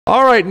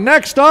All right,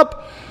 next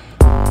up,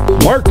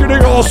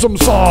 Marketing Awesome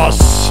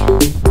Sauce.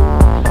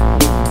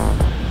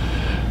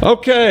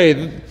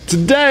 Okay,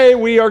 today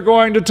we are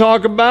going to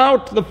talk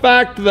about the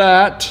fact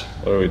that...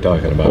 What are we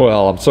talking about?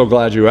 Well, I'm so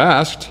glad you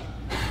asked.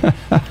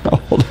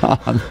 Hold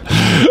on.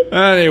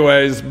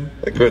 Anyways,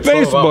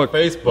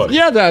 Facebook.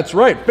 Yeah, that's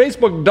right.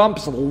 Facebook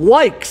dumps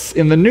likes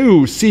in the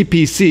new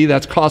CPC,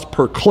 that's cost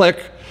per click,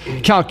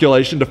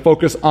 calculation to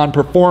focus on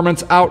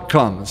performance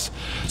outcomes.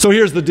 So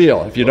here's the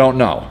deal, if you don't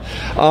know.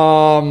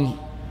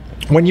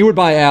 When you would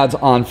buy ads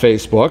on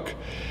Facebook,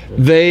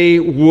 they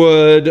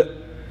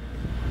would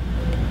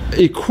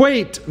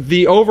equate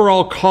the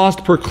overall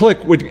cost per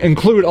click would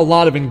include a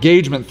lot of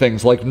engagement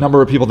things like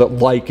number of people that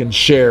like and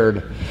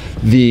shared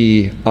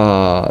the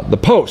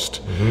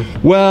post.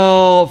 Mm-hmm.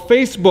 Well,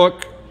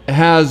 Facebook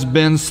has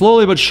been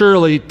slowly but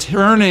surely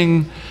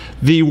turning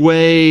the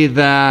way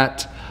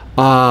that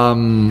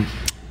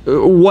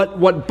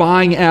what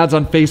buying ads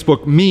on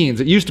Facebook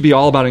means. It used to be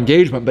all about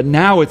engagement, but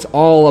now it's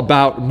all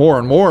about more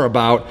and more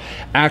about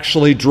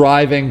actually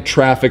driving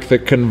traffic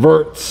that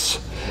converts.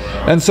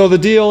 And so the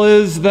deal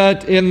is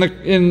that in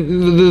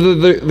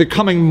the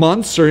coming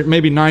months, or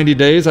maybe 90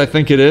 days, I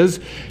think it is,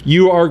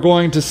 you are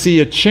going to see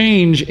a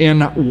change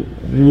in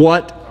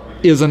what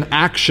is an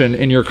action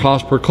in your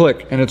cost per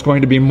click, and it's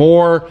going to be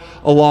more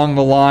along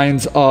the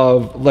lines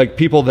of like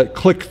people that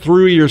click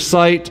through your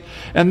site.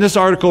 And this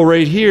article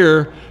right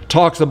here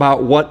talks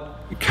about what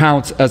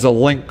counts as a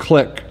link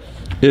click.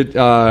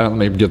 Let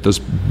me get this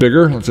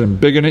bigger. Let's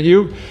embiggen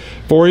it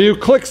for you.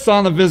 Clicks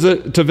on the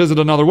visit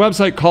another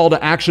website, call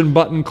to action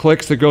button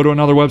clicks that go to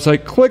another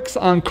website, clicks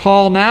on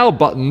call now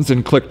buttons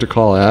and click to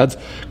call ads,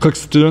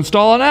 clicks to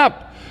install an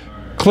app,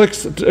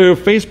 clicks to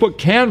Facebook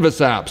Canvas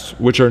apps,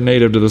 which are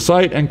native to the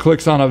site, and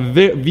clicks on a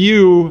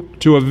view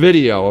to a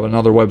video of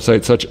another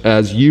website such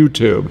as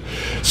YouTube.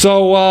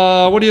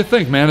 So what do you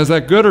think, man? Is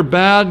that good or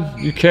bad?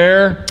 You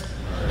care?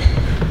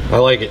 I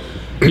like it.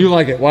 You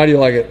like it. Why do you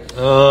like it?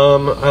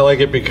 I like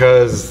it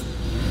because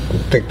I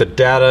think the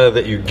data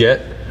that you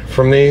get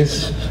from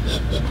these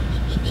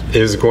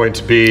is going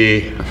to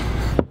be,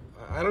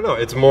 I don't know,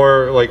 it's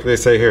more like they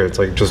say here, it's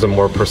like just a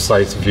more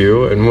precise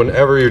view. And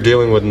whenever you're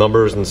dealing with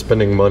numbers and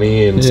spending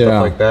money and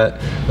stuff like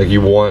that, like you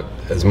want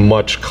as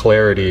much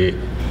clarity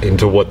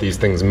into what these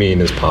things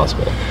mean as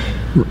possible.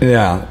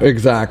 Yeah,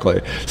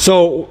 exactly.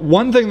 So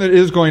one thing that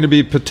is going to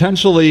be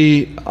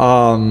potentially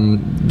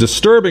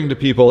disturbing to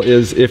people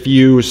is if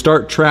you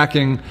start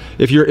tracking,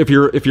 if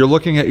you're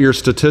looking at your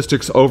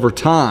statistics over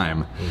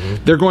time,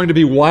 mm-hmm. they're going to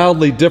be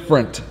wildly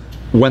different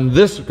when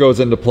this goes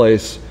into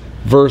place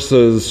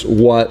versus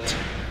what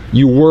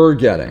you were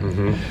getting.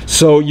 Mm-hmm.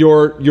 So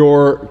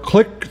your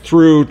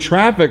click-through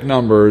traffic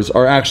numbers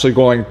are actually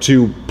going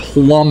to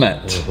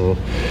plummet,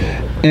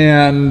 mm-hmm.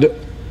 and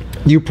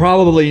you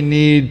probably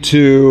need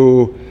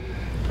to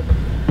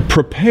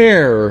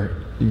prepare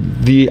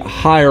the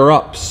higher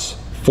ups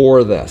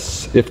for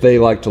this if they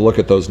like to look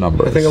at those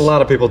numbers. I think a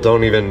lot of people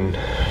don't even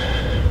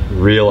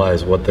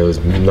realize what those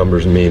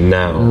numbers mean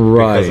now.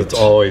 Right. Because it's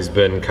always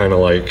been kind of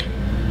like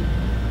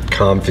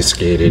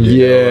confiscated.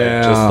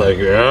 Yeah. Just like,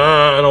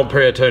 I don't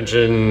pay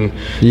attention.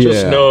 Yeah.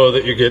 Just know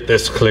that you get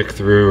this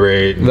click-through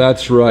rate.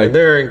 That's right. And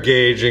they're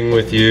engaging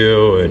with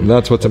you. And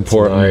that's what's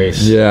important.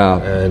 Nice.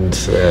 Yeah. And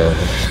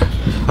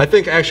I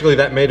think actually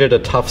that made it a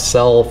tough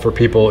sell for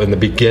people in the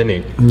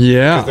beginning.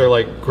 Yeah. Because they're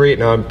like, great,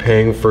 now I'm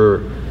paying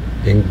for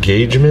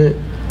engagement?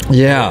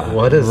 Yeah.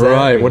 What does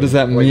that mean? What does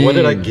that mean? Like, what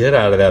did I get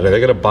out of that? Are they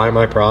going to buy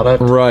my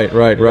product? Right.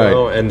 You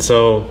know? And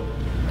so...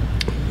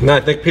 No,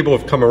 I think people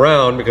have come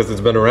around because it's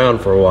been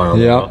around for a while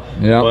now.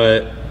 Yeah.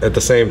 But at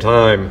the same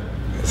time,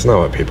 it's not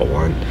what people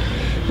want.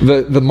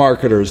 The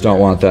marketers don't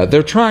want that.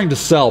 They're trying to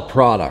sell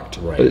product.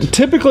 Right.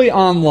 Typically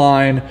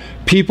online,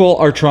 people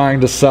are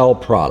trying to sell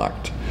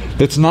product.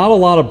 It's not a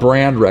lot of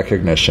brand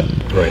recognition.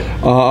 Right.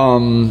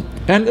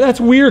 And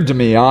that's weird to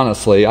me,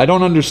 honestly. I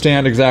don't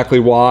understand exactly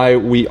why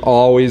we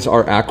always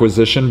are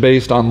acquisition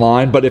based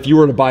online. But if you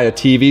were to buy a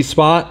TV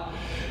spot,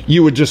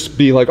 you would just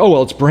be like, oh,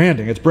 well, it's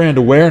branding. It's brand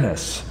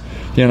awareness.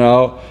 You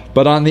know,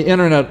 but on the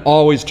internet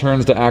always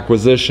turns to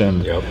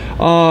acquisition. Yep.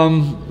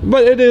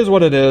 But it is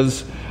what it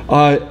is.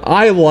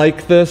 I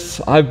like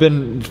this. I've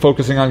been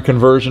focusing on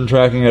conversion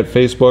tracking at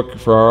Facebook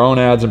for our own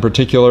ads in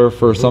particular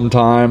for some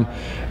time,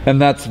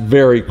 and that's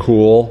very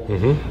cool.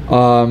 Mm-hmm.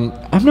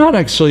 I'm not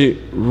actually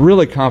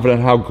really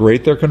confident how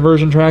great their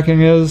conversion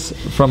tracking is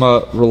from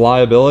a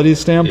reliability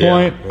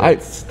standpoint. Yeah,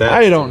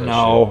 I don't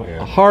know.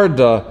 Yeah. Hard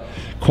to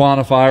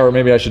quantify, or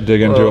maybe I should dig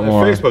into it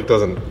more. Facebook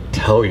doesn't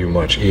tell you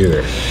much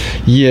either.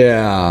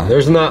 Yeah.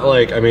 There's not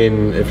like, I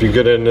mean, if you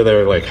get into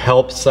their like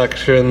help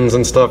sections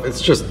and stuff, it's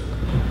just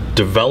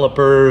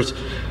developers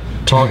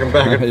talking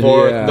back and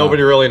forth. Yeah.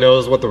 Nobody really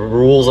knows what the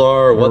rules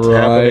are or what's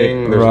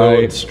happening. There's no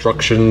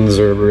instructions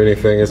or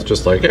anything. It's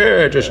just like,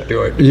 just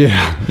do it.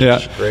 Yeah.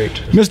 It's great.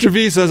 Mr.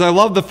 V says, I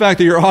love the fact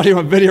that your audio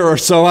and video are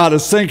so out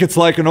of sync. It's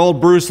like an old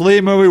Bruce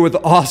Lee movie with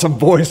awesome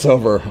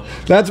voiceover.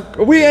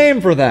 We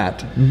aim for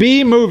that.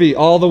 B movie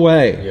all the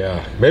way.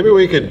 Yeah. Maybe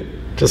we could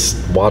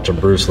Just watch a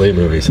Bruce Lee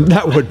movie.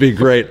 That would be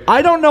great.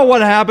 I don't know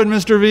what happened,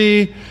 Mr.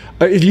 V.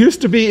 It used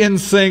to be in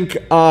sync.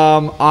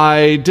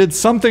 I did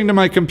something to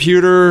my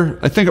computer.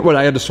 I think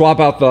I had to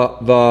swap out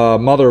the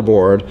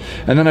motherboard,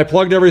 and then I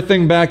plugged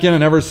everything back in,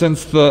 and ever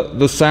since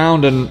the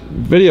sound and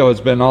video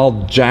has been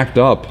all jacked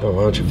up. Oh,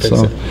 why don't you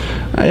fix it?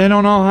 I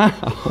don't know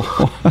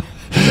how.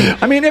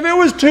 I mean, if it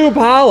was too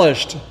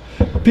polished,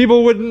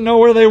 people wouldn't know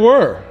where they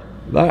were.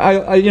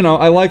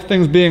 I like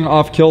things being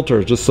off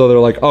kilter, just so they're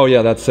like, oh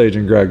yeah, that's Sage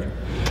and Greg.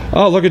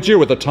 Oh, look at you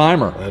with the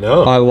timer. I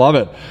know. I love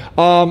it.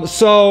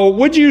 So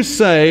would you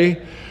say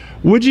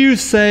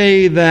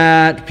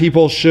that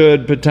people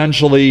should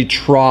potentially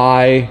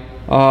try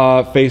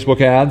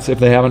Facebook ads if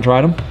they haven't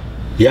tried them?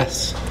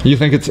 Yes. Do you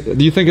think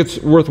it's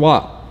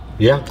worthwhile?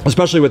 Yeah.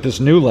 Especially with this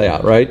new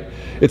layout, right?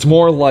 It's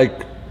more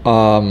like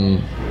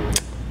buying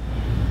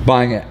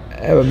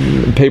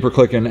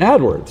pay-per-click in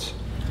AdWords,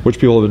 which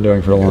people have been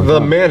doing for a long time. The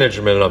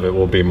management of it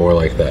will be more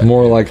like that.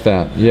 More like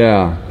that,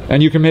 yeah.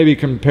 And you can maybe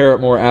compare it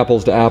more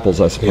apples to apples,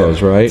 I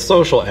suppose, right?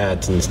 Social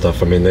ads and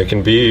stuff. I mean, they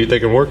can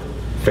work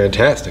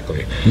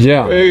fantastically.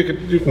 Yeah.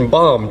 You can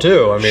bomb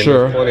too. I mean,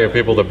 sure. There's plenty of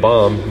people that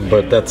bomb,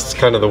 but that's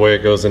kind of the way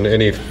it goes in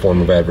any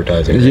form of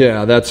advertising. Right?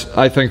 Yeah,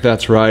 I think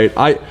that's right.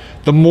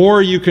 The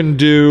more you can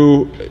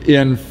do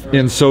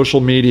in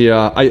social media,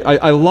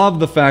 I love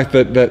the fact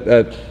that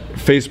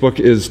Facebook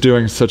is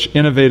doing such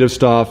innovative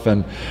stuff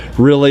and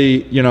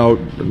really,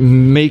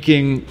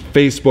 making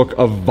Facebook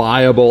a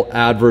viable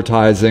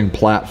advertising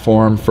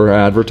platform for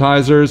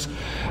advertisers,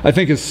 I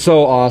think is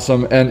so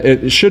awesome, and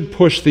it should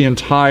push the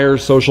entire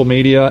social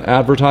media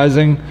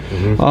advertising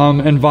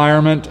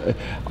environment.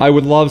 I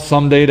would love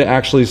someday to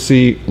actually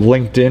see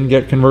LinkedIn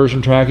get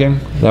conversion tracking.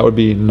 That would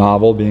be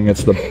novel, being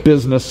it's the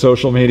business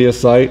social media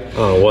site.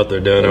 Oh, what they're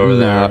doing over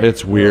there. No,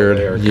 it's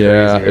weird.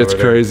 Yeah, it's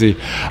crazy.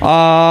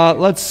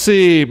 Let's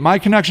see. My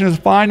connection is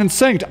fine and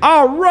synced.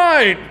 All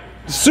right.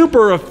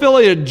 Super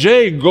affiliate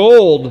Jay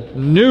Gold,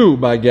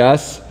 noob, I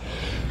guess,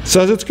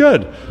 says it's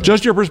good.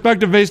 Just your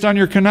perspective based on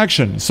your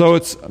connection. So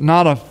it's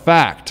not a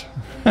fact.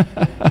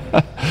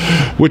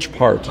 Which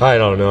part? I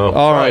don't know.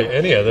 All right.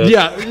 Any of this.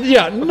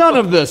 Yeah, none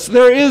of this.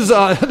 There's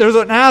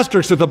an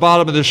asterisk at the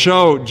bottom of the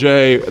show,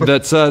 Jay,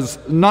 that says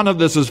none of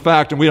this is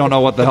fact and we don't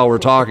know what the hell we're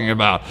talking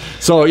about.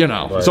 So,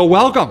 Right. So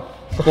welcome.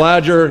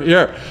 Glad you're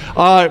here.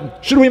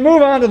 Should we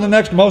move on to the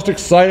next most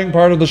exciting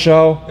part of the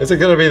show? Is it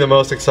going to be the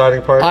most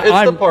exciting part?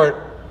 It's the part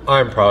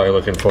I'm probably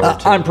looking forward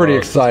to. I'm pretty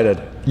excited.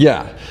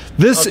 Yeah.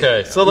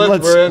 Okay, so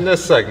we're in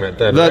this segment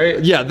then, right?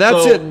 Yeah,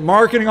 that's it.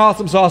 Marketing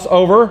Awesome Sauce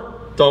over.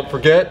 Don't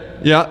forget.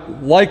 Yeah,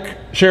 like,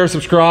 share,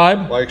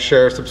 subscribe. Like,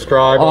 share,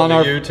 subscribe on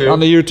YouTube. On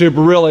the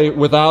YouTube, really,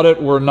 without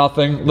it, we're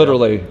nothing,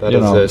 literally. That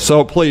is it.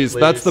 So please,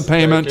 that's the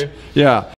payment. Thank you. Yeah.